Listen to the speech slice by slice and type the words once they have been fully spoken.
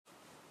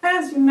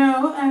as you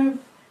know, I've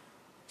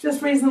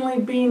just recently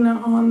been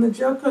on the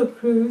Joko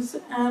cruise,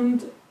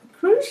 and a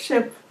cruise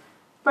ship,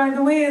 by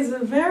the way, is a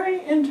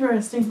very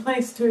interesting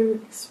place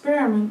to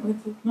experiment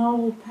with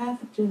novel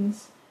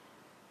pathogens.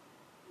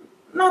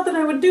 Not that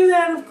I would do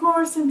that, of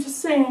course, I'm just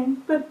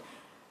saying, but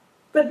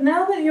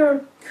now that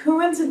you're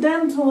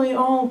coincidentally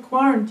all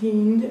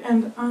quarantined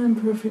and I'm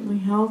perfectly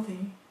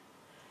healthy,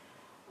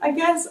 I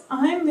guess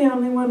I'm the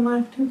only one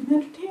left who can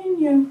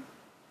entertain you.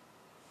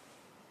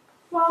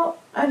 Well,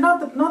 not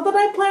that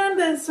I planned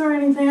this or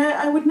anything.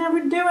 I would never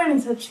do any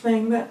such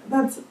thing.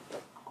 That's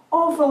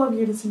awful of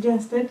you to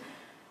suggest it.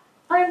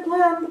 I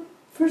planned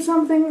for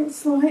something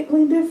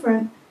slightly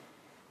different.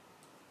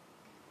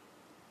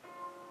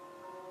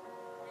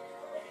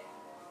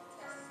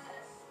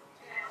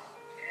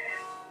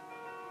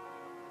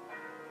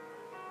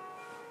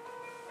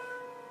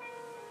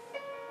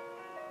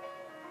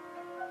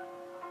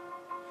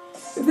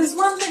 If there's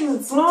one thing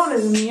that's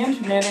lauded in the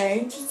internet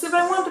age, it's if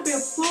I want to be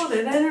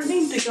applauded, I don't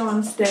need to go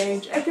on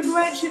stage. I could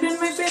write shit in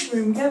my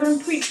bedroom, gathering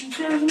tweets and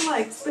shares and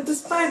likes, but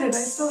despite it, I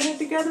still head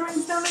to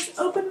gatherings known as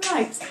open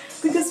mics,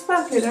 because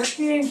fuck it, our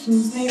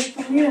creations need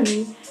a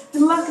community,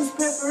 and luck is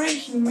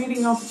preparation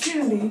meeting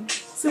opportunity.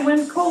 So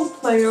when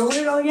Coldplay or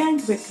Weird Al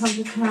Yankovic come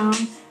to town,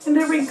 and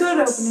every good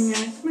opening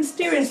act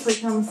mysteriously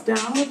comes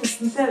down with a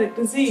synthetic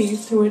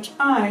disease to which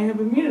I have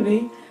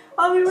immunity,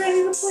 I'll be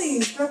ready to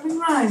please, dropping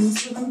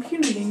rhymes with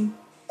impunity.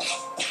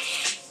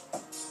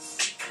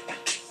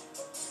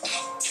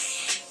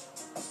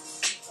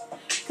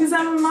 Because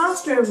I'm a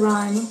master of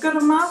rhyme, I've got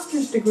a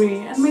master's degree,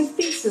 and my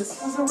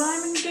thesis was a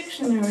rhyming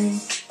dictionary.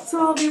 So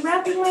I'll be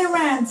rapping my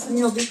rants, and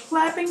you'll be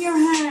clapping your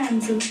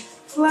hands, and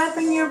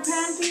flapping your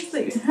panties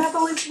that you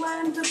happily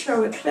plan to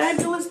throw at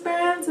fabulous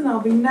bands, and I'll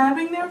be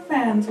nabbing their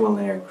fans while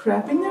they're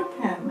crapping their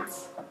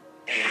pants.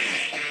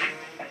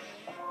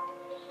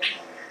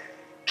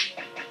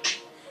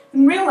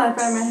 In real life,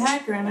 I'm a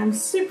hacker, and I'm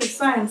super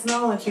science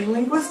knowledge-y,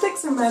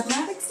 linguistics and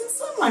mathematics, and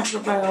some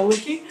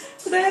microbiology,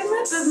 but I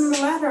admit that in the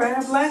latter I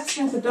have lax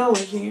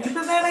methodology, and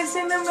for that I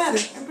say no matter.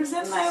 I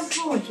present my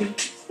apology.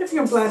 If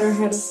your bladder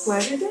had a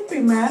splatter, don't be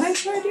mad, I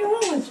tried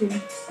urology.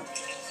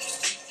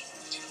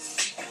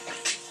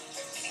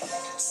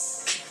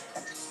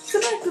 So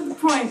back to the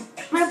point.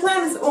 My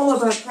plan is all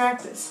about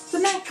practice. The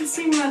knack to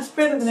seem much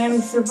better than any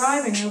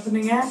surviving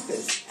opening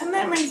actors. And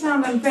that may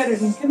sound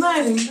unfettered and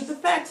conniving, but the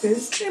fact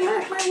is, they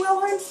lack my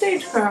well-honed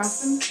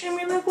stagecraft and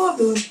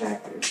immunoglobulin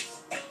factors.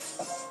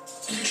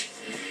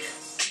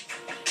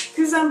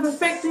 Because I'm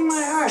perfecting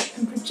my art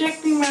and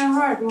projecting my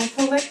heart while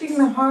collecting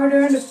the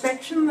hard-earned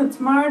affection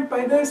that's marred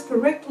by those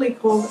correctly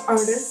called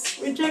artists,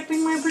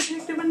 rejecting my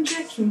protective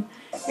injection,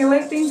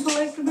 electing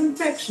collective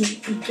infection,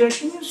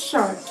 ejecting a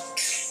shart.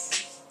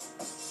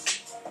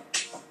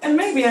 And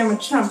maybe I'm a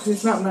chump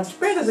who's not much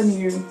better than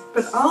you,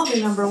 but I'll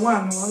be number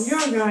one while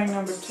you're going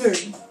number two.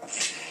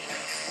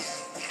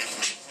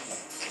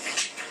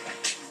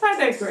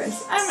 I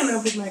digress. I'm an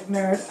open mic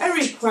nerd. I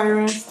read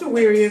choirists, too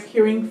weary of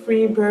hearing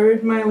Free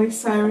Bird, Miley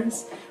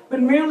Cyrus,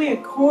 when merely a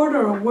chord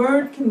or a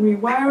word can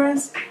rewire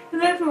us,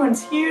 and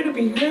everyone's here to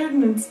be heard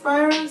and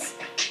inspire us,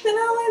 then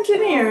I'll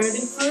engineer a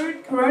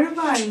deferred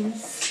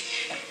coronavirus.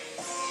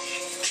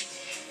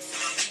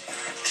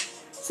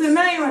 So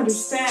now you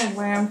understand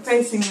why I'm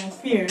facing my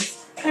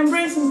fears. I'm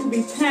bracing to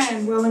be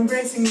panned while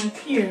embracing my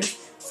peers.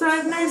 So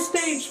I've no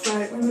stage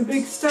fright when the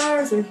big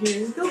stars are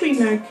here. There'll be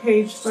no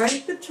cage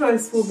fight, the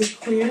choice will be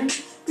clear.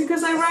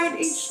 Because I write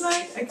each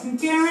night, I can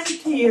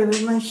guarantee you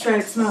that my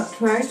shite's not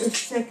trite or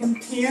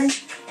second tier.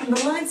 And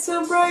the light's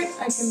so bright,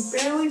 I can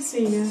barely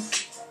see you.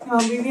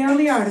 I'll be the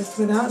only artist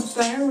without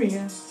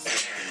diarrhea.